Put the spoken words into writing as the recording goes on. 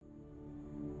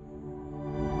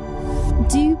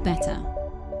Do better.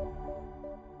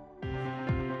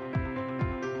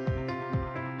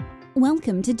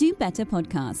 Welcome to Do Better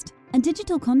Podcast, a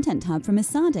digital content hub from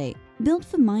ESADE, built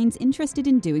for minds interested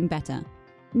in doing better.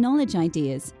 Knowledge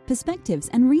ideas, perspectives,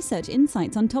 and research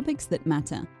insights on topics that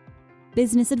matter.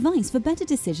 Business advice for better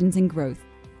decisions and growth.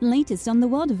 Latest on the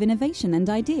world of innovation and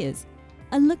ideas.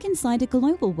 A look inside a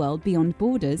global world beyond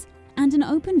borders, and an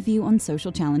open view on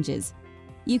social challenges.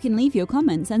 You can leave your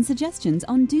comments and suggestions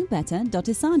on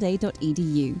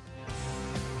dobetter.esade.edu.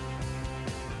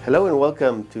 Hello and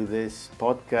welcome to this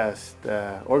podcast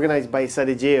organized by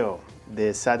ESADE-GEO, the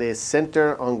ESADE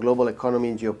Center on Global Economy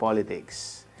and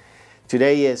Geopolitics.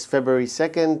 Today is February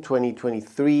 2nd,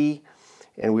 2023,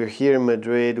 and we're here in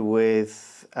Madrid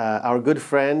with our good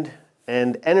friend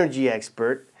and energy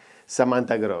expert,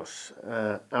 Samantha Gros.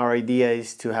 Our idea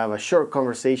is to have a short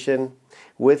conversation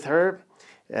with her,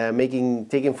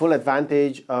 taking full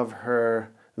advantage of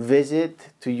her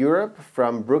visit to Europe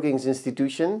from Brookings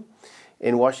Institution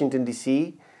in Washington,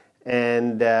 D.C.,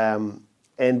 and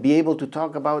be able to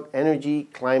talk about energy,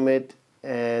 climate,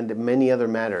 and many other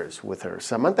matters with her.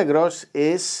 Samantha Gros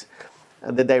is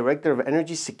the Director of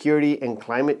Energy Security and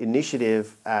Climate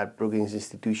Initiative at Brookings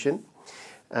Institution.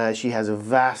 She has a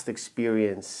vast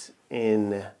experience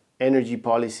in energy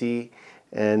policy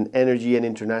and energy and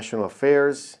international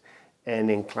affairs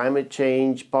and in climate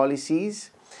change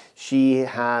policies. She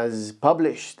has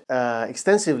published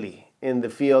extensively in the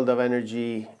field of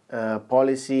energy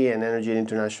policy and energy and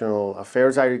international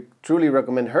affairs. I truly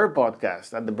recommend her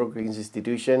podcast at the Brookings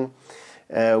Institution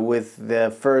with the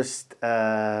first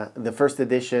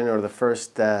edition or the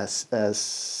first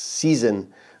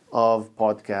season of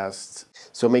podcasts.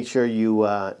 So make sure you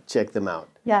check them out.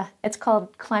 Yeah, it's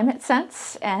called Climate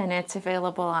Sense, and it's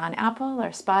available on Apple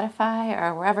or Spotify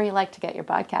or wherever you like to get your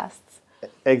podcasts.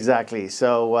 Exactly.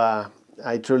 So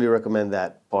I truly recommend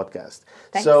that podcast.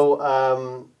 Thanks.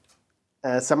 So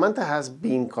Samantha has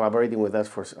been collaborating with us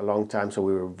for a long time, so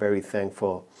we were very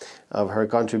thankful of her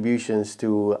contributions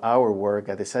to our work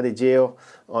at ESADE-GEO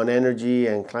on energy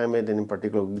and climate, and in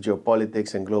particular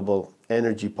geopolitics and global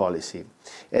energy policy.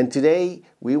 And today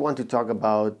we want to talk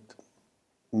about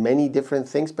many different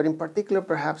things, but in particular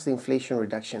perhaps the Inflation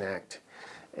Reduction Act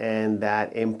and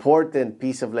that important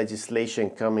piece of legislation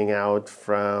coming out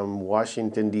from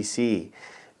Washington, D.C.,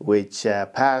 which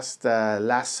passed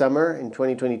last summer in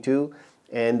 2022,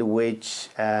 and which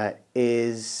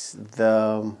is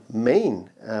the main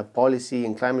policy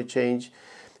in climate change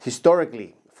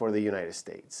historically for the United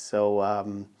States. So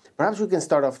perhaps we can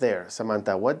start off there.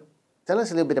 Samantha, tell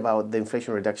us a little bit about the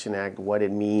Inflation Reduction Act, what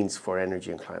it means for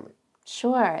energy and climate.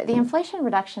 Sure. The Inflation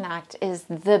Reduction Act is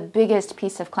the biggest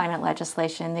piece of climate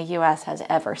legislation the U.S. has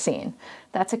ever seen.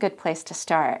 That's a good place to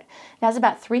start. It has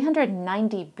about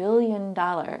 $390 billion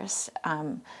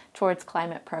towards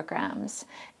climate programs.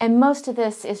 And most of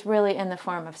this is really in the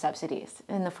form of subsidies,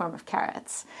 in the form of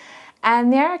carrots.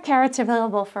 And there are carrots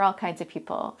available for all kinds of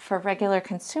people, for regular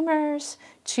consumers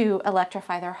to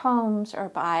electrify their homes or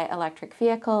buy electric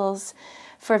vehicles,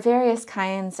 for various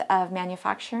kinds of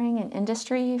manufacturing and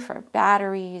industry, for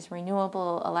batteries,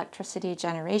 renewable electricity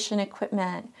generation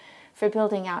equipment, for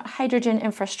building out hydrogen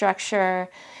infrastructure,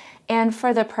 and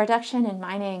for the production and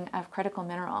mining of critical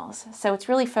minerals. So it's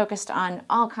really focused on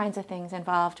all kinds of things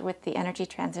involved with the energy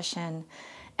transition,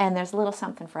 and there's a little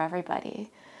something for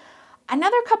everybody.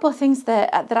 Another couple of things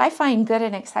that I find good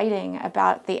and exciting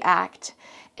about the Act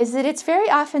is that it's very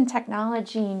often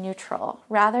technology neutral.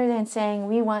 Rather than saying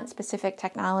we want specific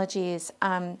technologies,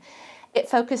 it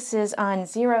focuses on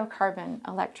zero carbon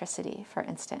electricity, for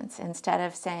instance, instead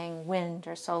of saying wind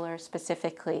or solar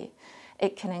specifically.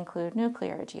 It can include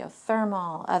nuclear,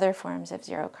 geothermal, other forms of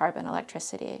zero carbon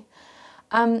electricity.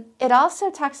 It also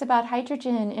talks about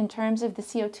hydrogen in terms of the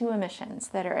CO2 emissions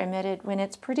that are emitted when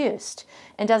it's produced,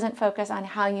 and doesn't focus on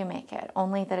how you make it,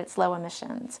 only that it's low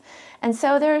emissions. And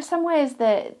so there are some ways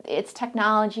that its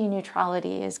technology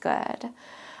neutrality is good.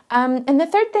 And the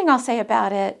third thing I'll say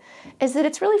about it is that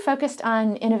it's really focused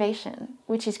on innovation,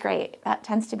 which is great. That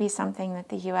tends to be something that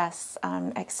the U.S.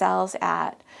 Excels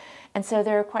at. And so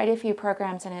there are quite a few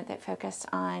programs in it that focus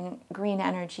on green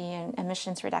energy and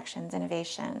emissions reductions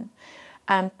innovation.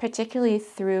 Particularly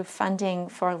through funding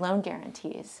for loan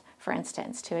guarantees, for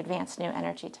instance, to advance new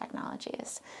energy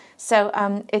technologies. So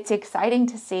it's exciting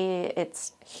to see.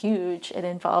 It's huge. It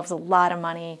involves a lot of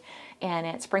money, and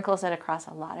it sprinkles it across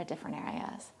a lot of different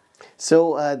areas.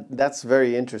 So that's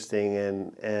very interesting.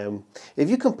 And if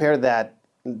you compare that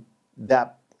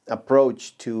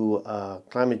approach to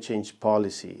climate change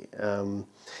policy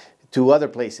to other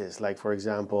places, like, for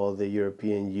example, the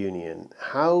European Union,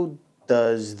 how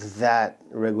does that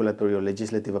regulatory or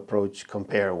legislative approach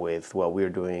compare with what we're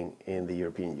doing in the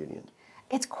European Union?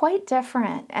 It's quite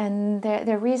different, and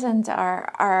the reasons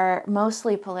are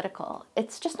mostly political.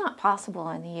 It's just not possible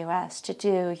in the US to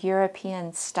do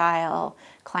European-style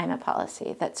climate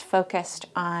policy that's focused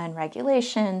on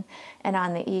regulation and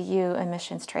on the EU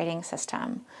emissions trading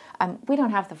system. We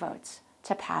don't have the votes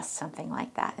to pass something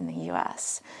like that in the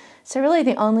US. So really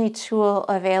the only tool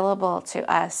available to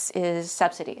us is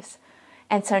subsidies.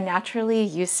 And so naturally,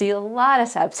 you see a lot of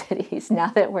subsidies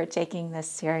now that we're taking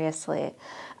this seriously,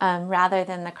 rather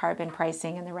than the carbon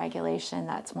pricing and the regulation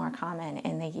that's more common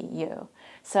in the EU.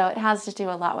 So it has to do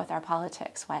a lot with our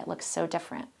politics, why it looks so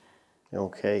different.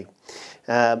 Okay.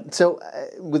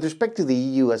 With respect to the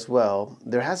EU as well,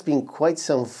 there has been quite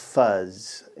some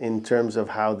fuzz in terms of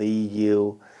how the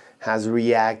EU has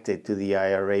reacted to the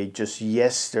IRA. Just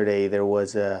yesterday, there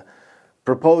was a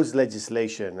proposed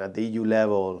legislation at the EU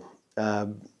level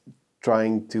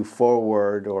trying to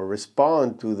forward or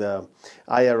respond to the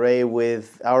IRA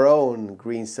with our own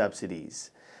green subsidies.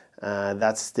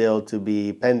 That's still to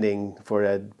be pending for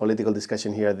a political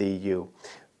discussion here at the EU.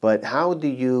 But how do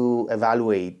you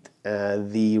evaluate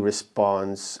the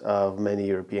response of many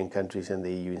European countries and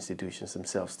the EU institutions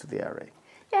themselves to the IRA?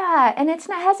 Yeah, and it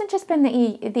hasn't just been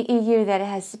the EU that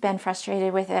has been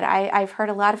frustrated with it. I've heard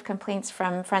a lot of complaints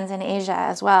from friends in Asia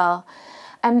as well.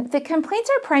 The complaints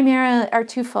are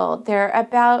twofold. They're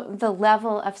about the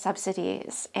level of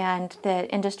subsidies and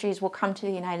that industries will come to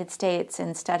the United States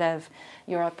instead of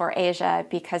Europe or Asia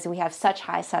because we have such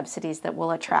high subsidies that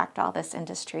will attract all this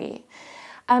industry.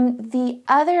 The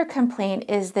other complaint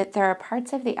is that there are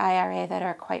parts of the IRA that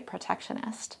are quite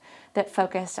protectionist, that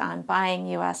focus on buying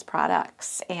U.S.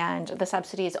 products, and the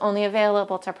subsidy is only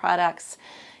available to products,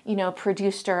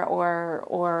 produced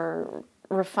or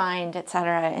refined, et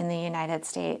cetera, in the United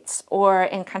States or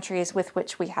in countries with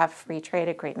which we have free trade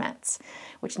agreements,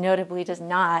 which notably does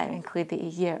not include the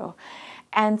EU.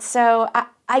 And so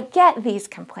I get these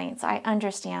complaints. I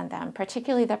understand them,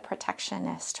 particularly the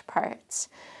protectionist parts.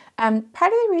 Part of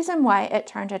the reason why it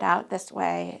turned it out this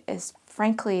way is,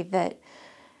 frankly, that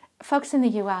folks in the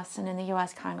U.S. and in the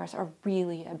U.S. Congress are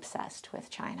really obsessed with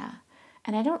China.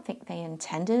 And I don't think they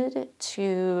intended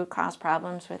to cause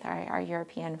problems with our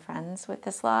European friends with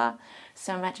this law,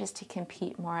 so much as to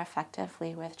compete more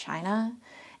effectively with China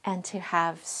and to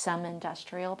have some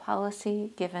industrial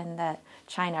policy, given that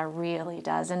China really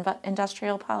does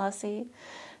industrial policy.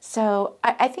 So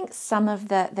I think some of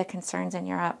the concerns in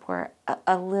Europe were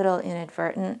a little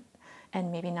inadvertent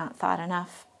and maybe not thought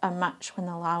enough much when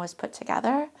the law was put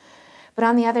together. But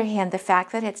on the other hand, the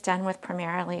fact that it's done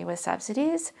primarily with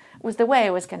subsidies was the way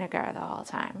it was going to go the whole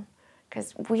time.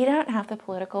 Because we don't have the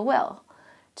political will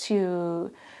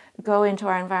to go into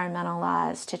our environmental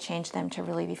laws to change them to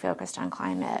really be focused on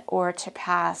climate or to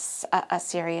pass a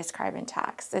serious carbon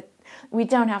tax. We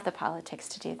don't have the politics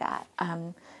to do that.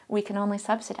 We can only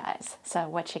subsidize. So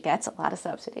what you get's a lot of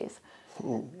subsidies.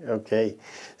 Okay.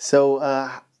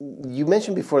 So you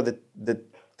mentioned before the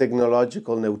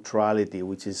technological neutrality,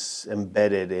 which is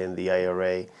embedded in the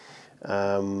IRA.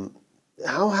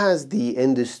 How has the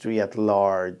industry at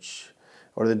large,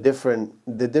 or the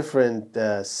different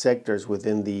sectors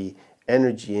within the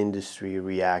energy industry,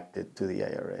 reacted to the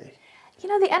IRA?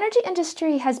 The energy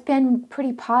industry has been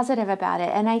pretty positive about it,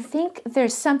 and I think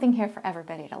there's something here for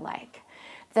everybody to like.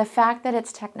 The fact that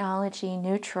it's technology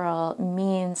neutral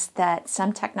means that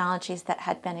some technologies that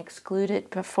had been excluded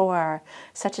before,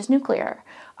 such as nuclear,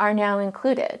 are now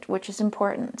included, which is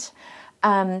important.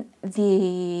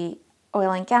 The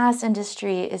oil and gas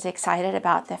industry is excited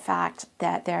about the fact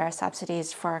that there are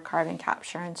subsidies for carbon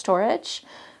capture and storage,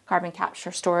 carbon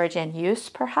capture, storage, and use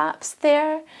perhaps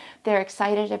there. They're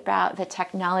excited about the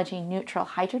technology neutral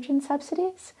hydrogen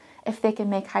subsidies. If they can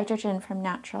make hydrogen from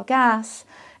natural gas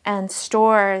and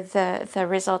store the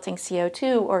resulting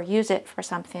CO2 or use it for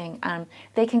something,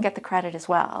 they can get the credit as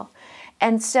well.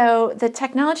 And so the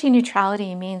technology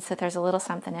neutrality means that there's a little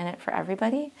something in it for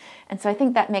everybody. And so I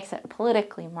think that makes it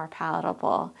politically more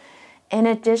palatable. In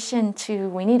addition to,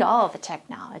 we need all of the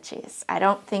technologies. I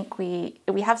don't think we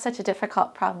have such a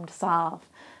difficult problem to solve.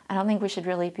 I don't think we should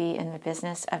really be in the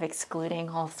business of excluding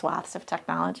whole swaths of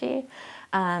technology.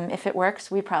 If it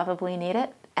works, we probably need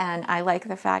it. And I like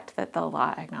the fact that the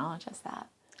law acknowledges that.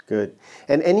 Good.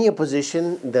 And any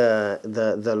opposition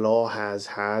the law has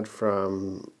had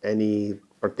from any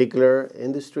particular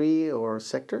industry or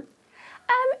sector?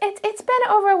 It's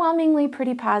been overwhelmingly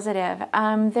pretty positive.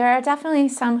 There are definitely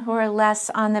some who are less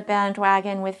on the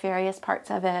bandwagon with various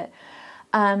parts of it.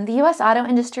 The U.S. auto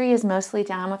industry is mostly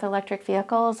down with electric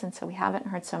vehicles, and so we haven't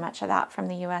heard so much of that from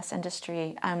the U.S.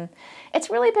 industry. It's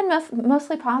really been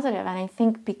mostly positive, and I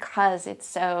think because it's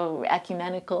so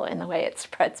ecumenical in the way it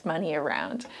spreads money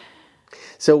around.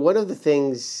 So one of the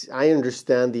things I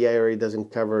understand the IRA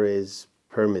doesn't cover is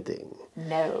permitting.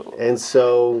 No. And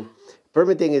so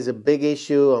permitting is a big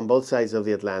issue on both sides of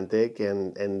the Atlantic,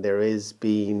 and there is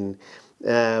been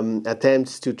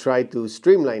attempts to try to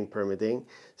streamline permitting.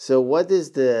 So what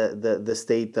is the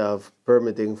state of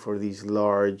permitting for these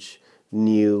large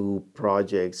new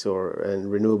projects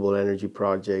and renewable energy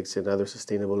projects and other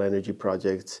sustainable energy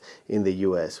projects in the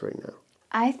U.S. right now?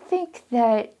 I think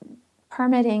that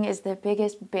permitting is the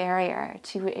biggest barrier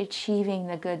to achieving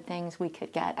the good things we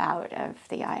could get out of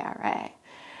the IRA.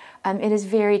 It is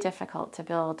very difficult to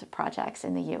build projects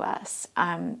in the U.S.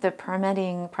 The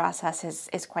permitting process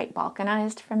is quite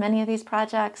balkanized for many of these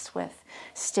projects with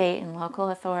state and local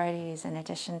authorities in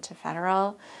addition to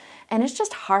federal, and it's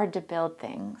just hard to build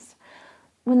things.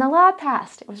 When the law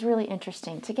passed, it was really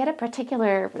interesting to get a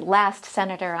particular last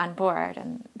senator on board,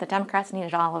 and the Democrats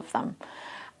needed all of them.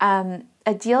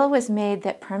 A deal was made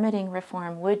that permitting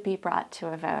reform would be brought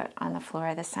to a vote on the floor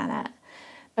of the Senate.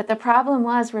 But the problem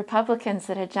was Republicans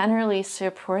that had generally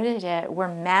supported it were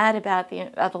mad about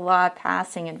the law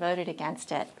passing and voted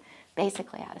against it,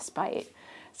 basically out of spite.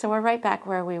 So we're right back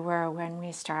where we were when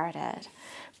we started.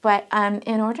 But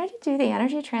in order to do the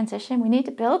energy transition, we need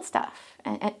to build stuff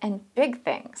and big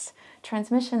things.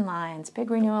 Transmission lines,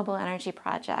 big renewable energy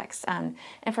projects,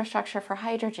 infrastructure for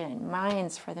hydrogen,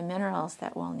 mines for the minerals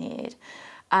that we'll need.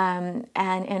 And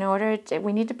in order to,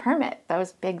 we need to permit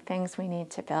those big things we need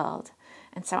to build.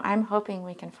 And so I'm hoping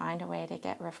we can find a way to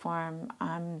get reform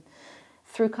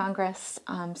through Congress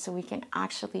so we can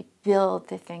actually build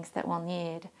the things that we'll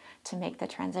need to make the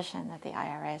transition that the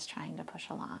IRA is trying to push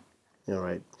along. All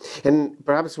right. And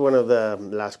perhaps one of the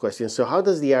last questions. So how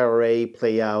does the IRA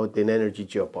play out in energy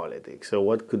geopolitics? So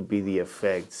what could be the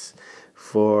effects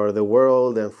for the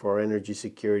world and for energy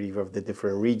security of the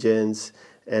different regions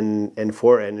and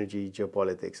for energy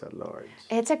geopolitics at large?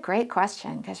 It's a great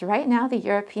question because right now the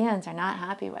Europeans are not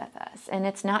happy with us. And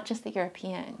it's not just the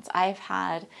Europeans. I've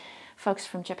had folks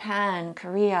from Japan,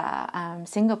 Korea,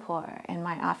 Singapore in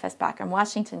my office back in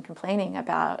Washington complaining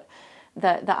about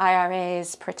the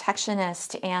IRA's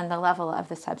protectionist and the level of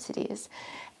the subsidies.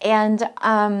 And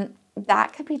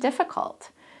that could be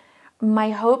difficult.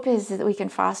 My hope is that we can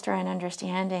foster an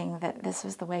understanding that this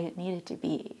was the way it needed to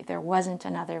be. There wasn't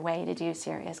another way to do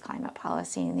serious climate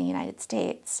policy in the United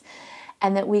States,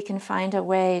 and that we can find a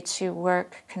way to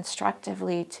work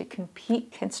constructively, to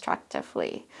compete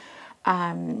constructively,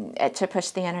 to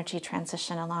push the energy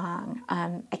transition along.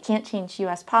 I can't change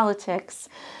U.S. politics,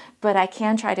 but I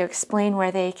can try to explain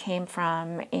where they came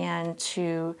from and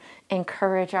to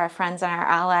encourage our friends and our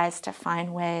allies to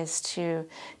find ways to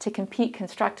compete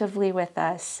constructively with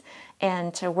us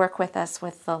and to work with us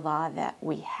with the law that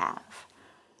we have.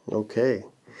 Okay.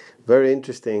 Very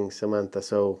interesting, Samantha.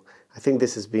 So I think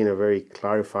this has been a very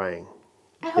clarifying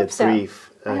yet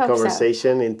brief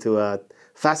conversation into a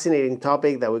fascinating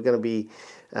topic that we're going to be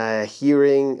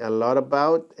hearing a lot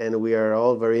about, and we are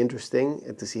all very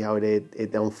interested to see how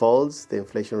it unfolds, the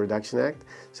Inflation Reduction Act.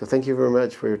 So thank you very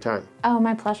much for your time. Oh,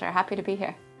 my pleasure. Happy to be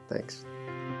here. Thanks.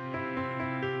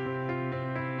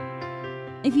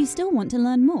 If you still want to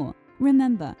learn more,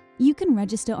 remember, you can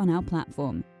register on our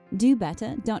platform,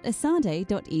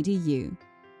 dobetter.esade.edu.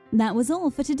 That was all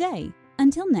for today.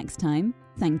 Until next time,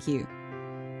 thank you.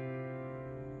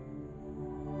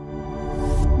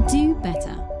 Do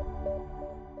better.